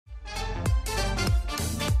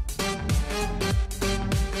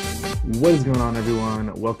What is going on,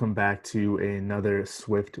 everyone? Welcome back to another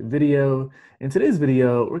Swift video. In today's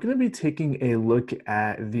video, we're going to be taking a look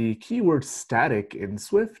at the keyword static in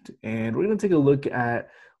Swift, and we're going to take a look at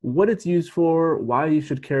what it's used for, why you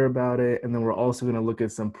should care about it, and then we're also going to look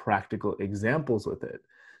at some practical examples with it.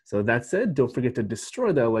 So that said, don't forget to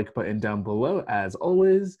destroy that like button down below. As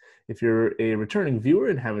always, if you're a returning viewer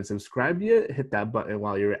and haven't subscribed yet, hit that button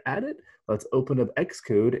while you're at it. Let's open up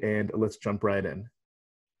Xcode and let's jump right in.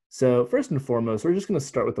 So first and foremost, we're just going to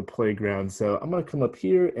start with the playground. So I'm going to come up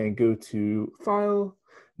here and go to File,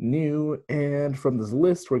 New, and from this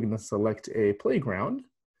list, we're going to select a playground.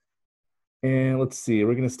 And let's see,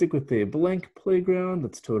 we're going to stick with a blank playground.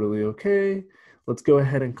 That's totally okay. Let's go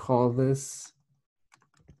ahead and call this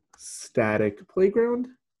static playground.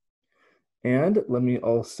 And let me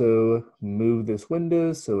also move this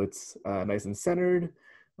window so it's nice and centered.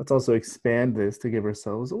 Let's also expand this to give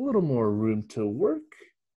ourselves a little more room to work.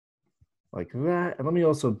 Like that. And let me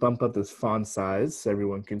also bump up this font size so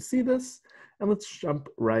everyone can see this. And let's jump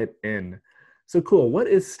right in. So cool, what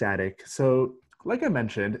is static? So like I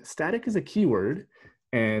mentioned, static is a keyword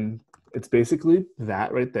and it's basically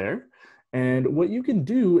that right there. And what you can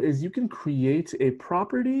do is you can create a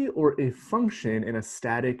property or a function in a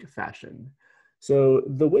static fashion. So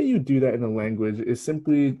the way you do that in the language is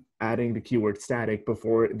simply adding the keyword static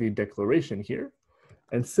before the declaration here.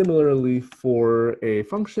 And similarly for a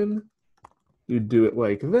function, you do it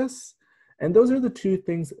like this. And those are the two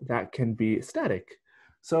things that can be static.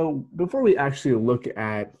 So before we actually look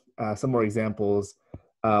at some more examples,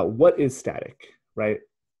 what is static, right?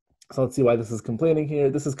 So let's see why this is complaining here.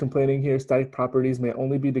 This is complaining here, static properties may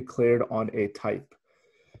only be declared on a type.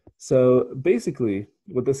 So basically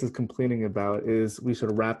what this is complaining about is we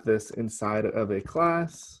should wrap this inside of a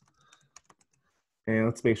class. And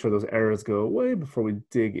let's make sure those errors go away before we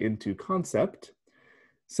dig into concept.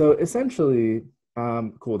 So essentially,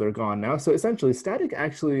 cool, they're gone now. So essentially, static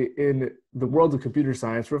actually in the world of computer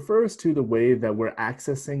science refers to the way that we're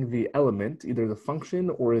accessing the element, either the function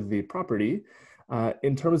or the property,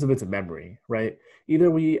 in terms of its memory, right? Either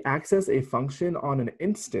we access a function on an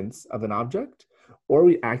instance of an object, or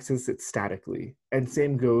we access it statically. And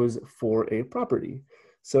same goes for a property.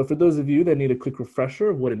 So for those of you that need a quick refresher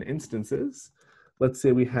of what an instance is, let's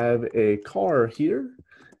say we have a car here.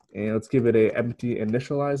 And let's give it an empty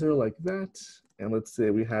initializer like that. And let's say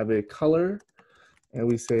we have a color and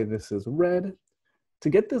we say this is red. To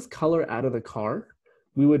get this color out of the car,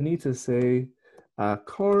 we would need to say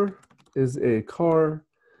car is a car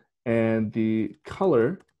and the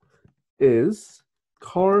color is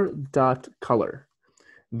car.color.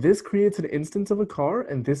 This creates an instance of a car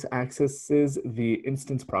and this accesses the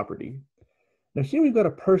instance property. Now here we've got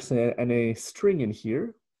a person and a string in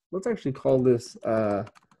here. Let's actually call this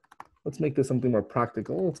let's make this something more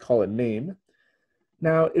practical. Let's call it name.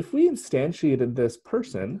 Now, if we instantiated this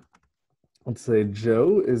person, let's say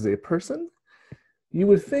Joe is a person, you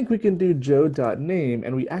would think we can do Joe.name,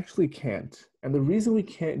 and we actually can't. And the reason we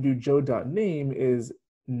can't do Joe.name is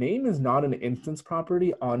name is not an instance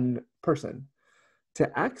property on person.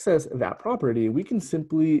 To access that property, we can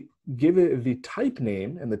simply give it the type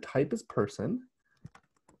name, and the type is person.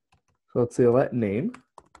 So let's say let name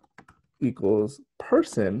equals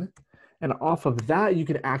person. And off of that, you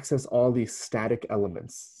can access all these static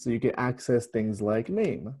elements. So you can access things like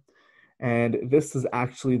name. And this is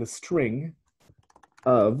actually the string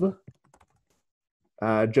of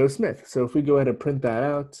Joe Smith. So if we go ahead and print that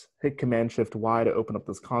out, hit Command-Shift-Y to open up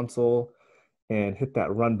this console and hit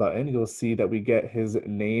that run button, you'll see that we get his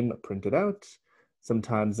name printed out.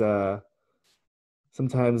 Sometimes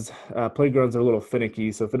playgrounds are a little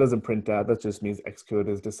finicky, so if it doesn't print out, that just means Xcode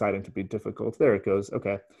is deciding to be difficult. There it goes,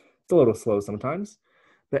 okay. It's a little slow sometimes.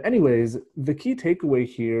 But anyways, the key takeaway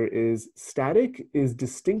here is static is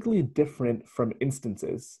distinctly different from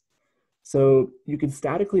instances. So you can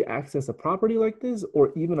statically access a property like this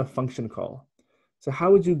or even a function call. So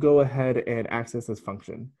how would you go ahead and access this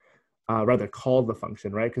function? Rather call the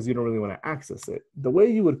function, right? Because you don't really want to access it. The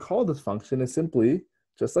way you would call this function is simply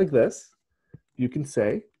just like this. You can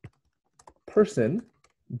say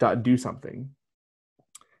person.doSomething.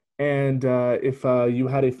 And if you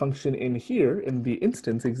had a function in here in the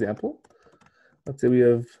instance example, let's say we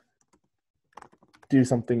have do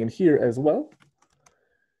something in here as well.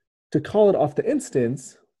 To call it off the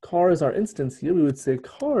instance, car is our instance here, we would say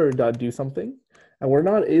car.doSomething. And we're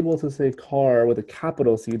not able to say car with a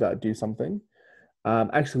capital C.doSomething.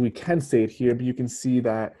 Actually, we can say it here, but you can see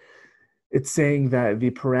that it's saying that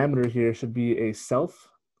the parameter here should be a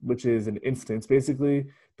self, which is an instance.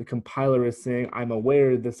 Basically, the compiler is saying, I'm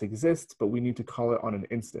aware this exists, but we need to call it on an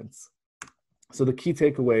instance. So the key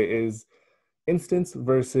takeaway is instance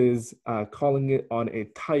versus calling it on a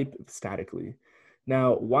type statically.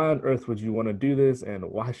 Now, why on earth would you want to do this, and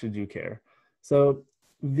why should you care? So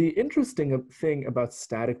the interesting thing about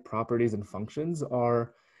static properties and functions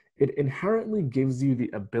are it inherently gives you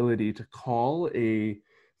the ability to call a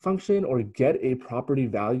function or get a property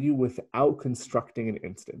value without constructing an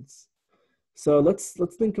instance. So let's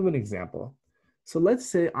think of an example. So let's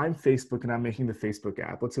say I'm Facebook and I'm making the Facebook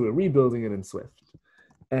app. Let's say we're rebuilding it in Swift.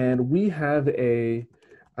 And we have a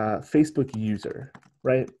Facebook user,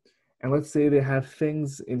 right? And let's say they have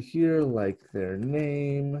things in here like their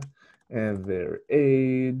name and their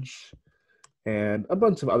age and a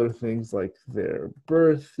bunch of other things like their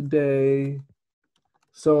birthday,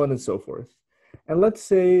 so on and so forth. And let's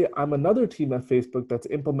say I'm another team at Facebook that's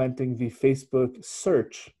implementing the Facebook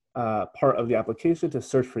search part of the application to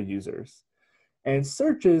search for users. And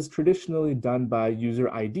search is traditionally done by user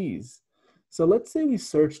IDs. So let's say we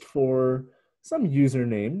searched for some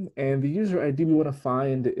username, and the user ID we want to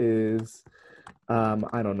find is,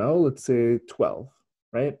 I don't know, let's say 12,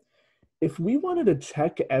 right? If we wanted to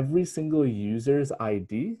check every single user's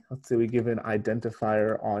ID, let's say we give an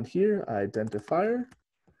identifier on here, identifier,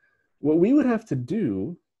 what we would have to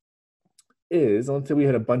do is, let's say we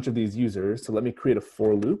had a bunch of these users, so let me create a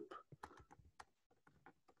for loop.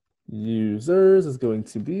 Users is going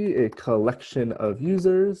to be a collection of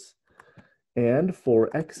users, and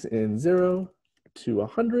for x in 0 to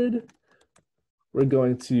 100, we're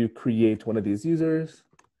going to create one of these users.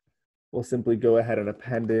 We'll simply go ahead and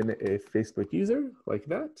append in a Facebook user like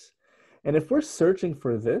that. And if we're searching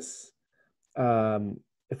for this,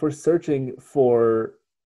 if we're searching for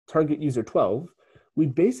target user 12, we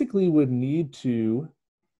basically would need to,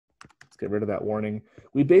 let's get rid of that warning.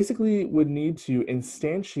 We basically would need to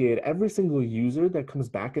instantiate every single user that comes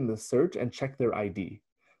back in the search and check their ID,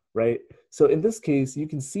 right? So in this case, you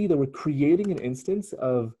can see that we're creating an instance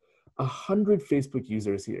of 100 Facebook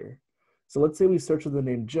users here. So let's say we search for the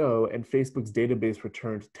name Joe and Facebook's database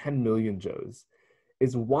returned 10 million Joes.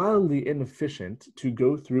 It's wildly inefficient to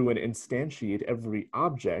go through and instantiate every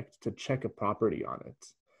object to check a property on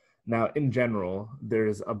it. Now, in general,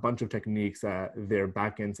 there's a bunch of techniques that their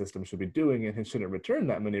backend system should be doing and it shouldn't return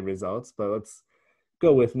that many results, but let's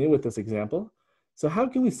go with me with this example. So how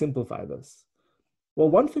can we simplify this? Well,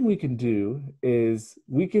 one thing we can do is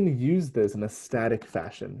we can use this in a static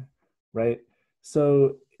fashion, right?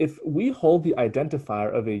 So if we hold the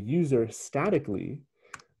identifier of a user statically,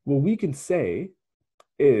 what we can say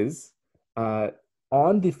is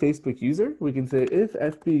on the Facebook user, we can say if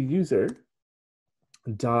FB user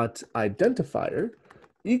dot identifier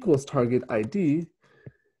equals target ID,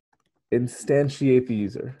 instantiate the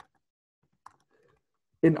user.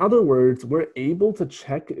 In other words, we're able to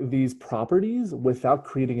check these properties without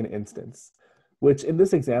creating an instance, which in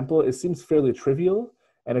this example, it seems fairly trivial.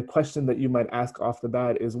 And a question that you might ask off the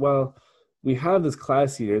bat is, well, we have this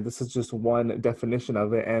class here. This is just one definition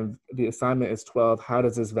of it. And the assignment is 12. How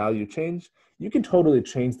does this value change? You can totally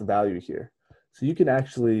change the value here. So you can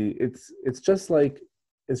actually, it's just like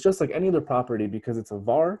any other property because it's a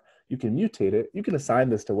var. You can mutate it. You can assign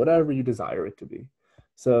this to whatever you desire it to be.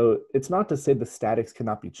 So it's not to say the statics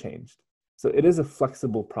cannot be changed. So it is a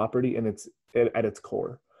flexible property and it's at its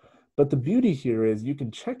core. But the beauty here is you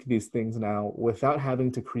can check these things now without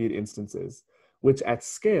having to create instances, which at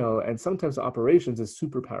scale and sometimes operations is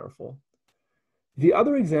super powerful. The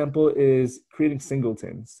other example is creating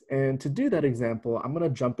singletons. And to do that example, I'm going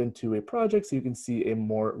to jump into a project so you can see a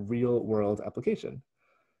more real world application.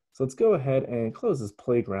 So let's go ahead and close this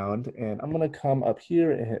playground. And I'm going to come up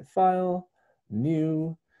here and hit File,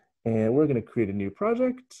 New, and we're going to create a new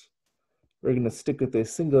project. We're going to stick with a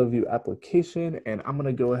single view application, and I'm going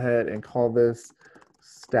to go ahead and call this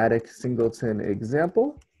static singleton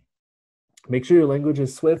example. Make sure your language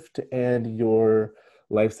is Swift and your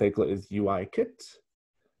lifecycle is UIKit.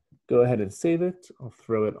 Go ahead and save it. I'll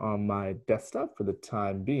throw it on my desktop for the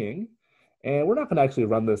time being. And we're not going to actually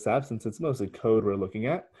run this app since it's mostly code we're looking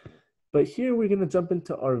at. But here we're going to jump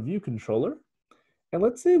into our view controller. And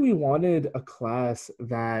let's say we wanted a class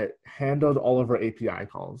that handled all of our API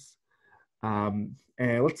calls. And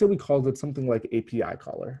let's say we called it something like API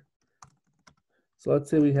caller. So let's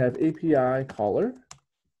say we have API caller,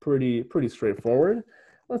 pretty straightforward.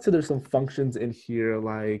 Let's say there's some functions in here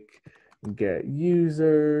like get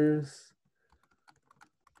users,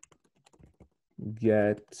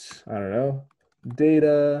 get, I don't know,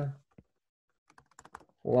 data,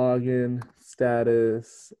 login,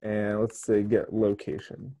 status, and let's say get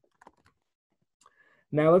location.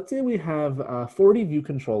 Now let's say we have 40 view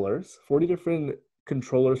controllers, 40 different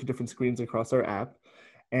controllers for different screens across our app.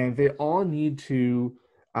 and they all need to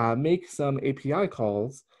make some API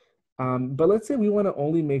calls. But let's say we want to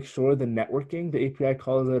only make sure the networking, the API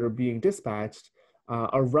calls that are being dispatched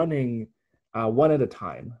are running one at a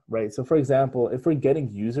time, right? So for example, if we're getting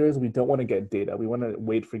users, we don't want to get data. We want to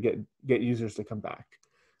wait for get users to come back.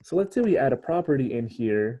 So let's say we add a property in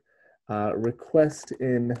here, request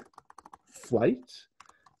in flight,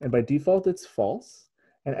 and by default it's false.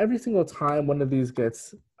 And every single time one of these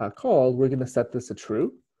gets called, we're going to set this to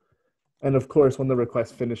true. And of course, when the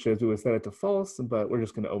request finishes, we would set it to false, but we're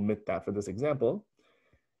just going to omit that for this example.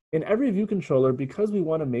 In every view controller, because we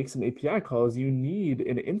want to make some API calls, you need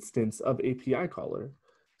an instance of API caller.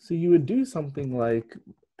 So you would do something like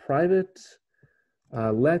private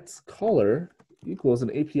let's caller equals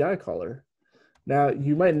an API caller. Now,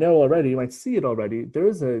 you might know already, you might see it already, there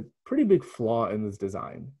is a pretty big flaw in this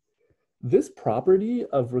design. This property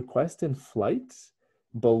of request in flight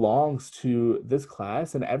belongs to this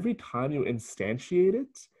class, and every time you instantiate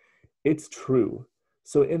it, it's true.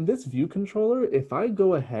 So in this view controller, if I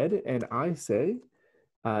go ahead and I say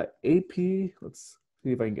AP, let's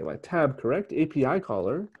see if I can get my tab correct, API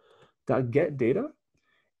caller dot get data,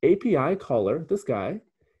 API caller, this guy,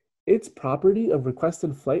 its property of request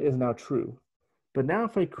in flight is now true. But now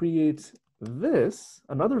if I create this,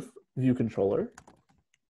 another view controller,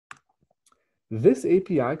 this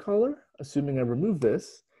API caller, assuming I remove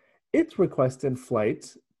this, its request in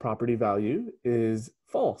flight property value is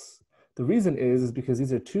false. The reason is because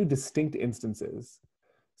these are two distinct instances.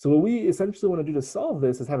 So what we essentially want to do to solve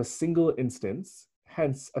this is have a single instance,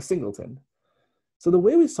 hence a singleton. So the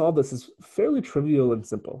way we solve this is fairly trivial and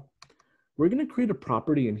simple. We're going to create a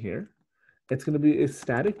property in here. It's going to be a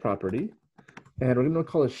static property, and we're going to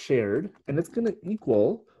call it shared, and it's going to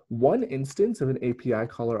equal one instance of an API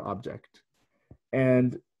caller object.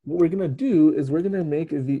 And what we're going to do is we're going to make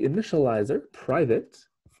the initializer private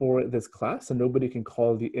for this class, so nobody can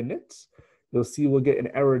call the init. You'll see we'll get an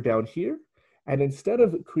error down here. And instead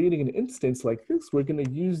of creating an instance like this, we're going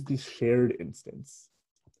to use the shared instance.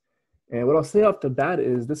 And what I'll say off the bat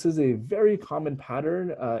is this is a very common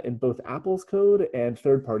pattern in both Apple's code and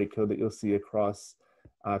third-party code that you'll see across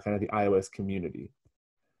kind of the iOS community.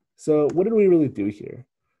 So what did we really do here?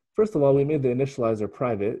 First of all, we made the initializer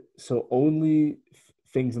private, so only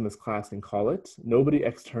things in this class can call it. Nobody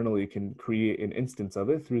externally can create an instance of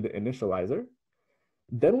it through the initializer.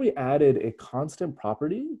 Then we added a constant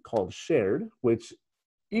property called shared, which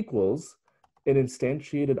equals an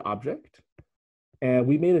instantiated object. And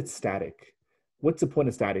we made it static. What's the point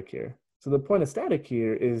of static here? So the point of static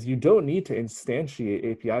here is you don't need to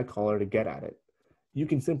instantiate API caller to get at it. You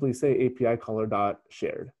can simply say API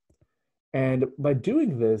caller.shared. And by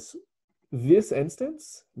doing this, this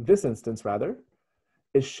instance rather,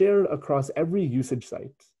 is shared across every usage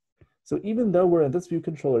site. So even though we're in this view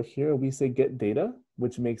controller here, we say get data,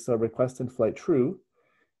 which makes our request in flight true.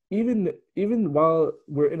 Even while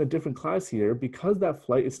we're in a different class here, because that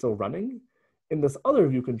flight is still running, in this other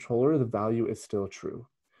view controller, the value is still true.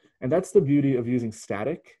 And that's the beauty of using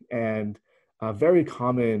static and a very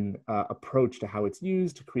common approach to how it's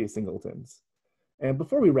used to create singletons. And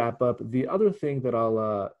before we wrap up, the other thing that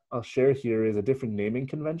I'll share here is a different naming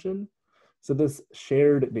convention. So this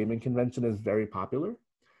shared naming convention is very popular.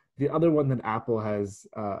 The other one that Apple has,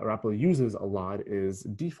 or Apple uses a lot is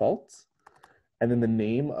default, and then the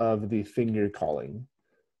name of the thing you're calling.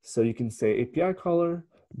 So you can say API caller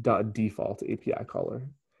dot default API caller.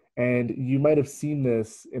 And you might have seen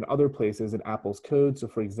this in other places in Apple's code. So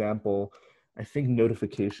for example, I think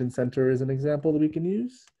notification center is an example that we can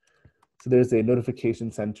use. So there's a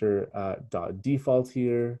notification center dot default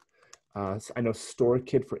here. So I know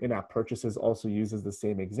StoreKit for in-app purchases also uses the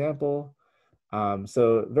same example.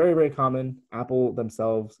 So very, very common. Apple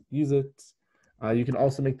themselves use it. You can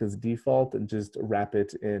also make this default and just wrap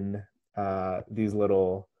it in these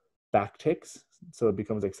little backticks, so it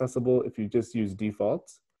becomes accessible. If you just use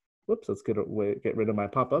default, whoops, let's get rid of my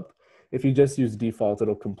pop-up. If you just use default,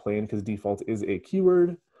 it'll complain because default is a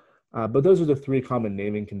keyword. But those are the three common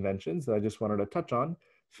naming conventions that I just wanted to touch on.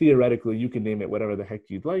 Theoretically, you can name it whatever the heck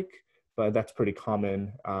you'd like, but that's pretty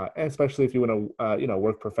common. And especially if you want to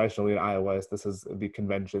work professionally in iOS, this is the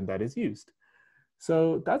convention that is used.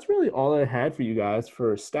 So that's really all I had for you guys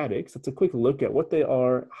for statics. It's a quick look at what they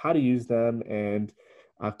are, how to use them, and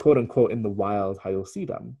quote unquote in the wild, how you'll see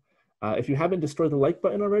them. If you haven't destroyed the like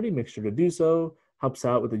button already, make sure to do so. Helps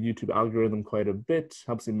out with the YouTube algorithm quite a bit,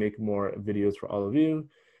 helps me make more videos for all of you.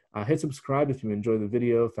 Hit subscribe if you enjoyed the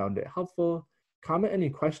video, found it helpful. Comment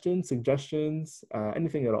any questions, suggestions,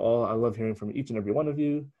 anything at all. I love hearing from each and every one of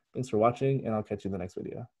you. Thanks for watching, and I'll catch you in the next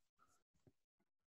video.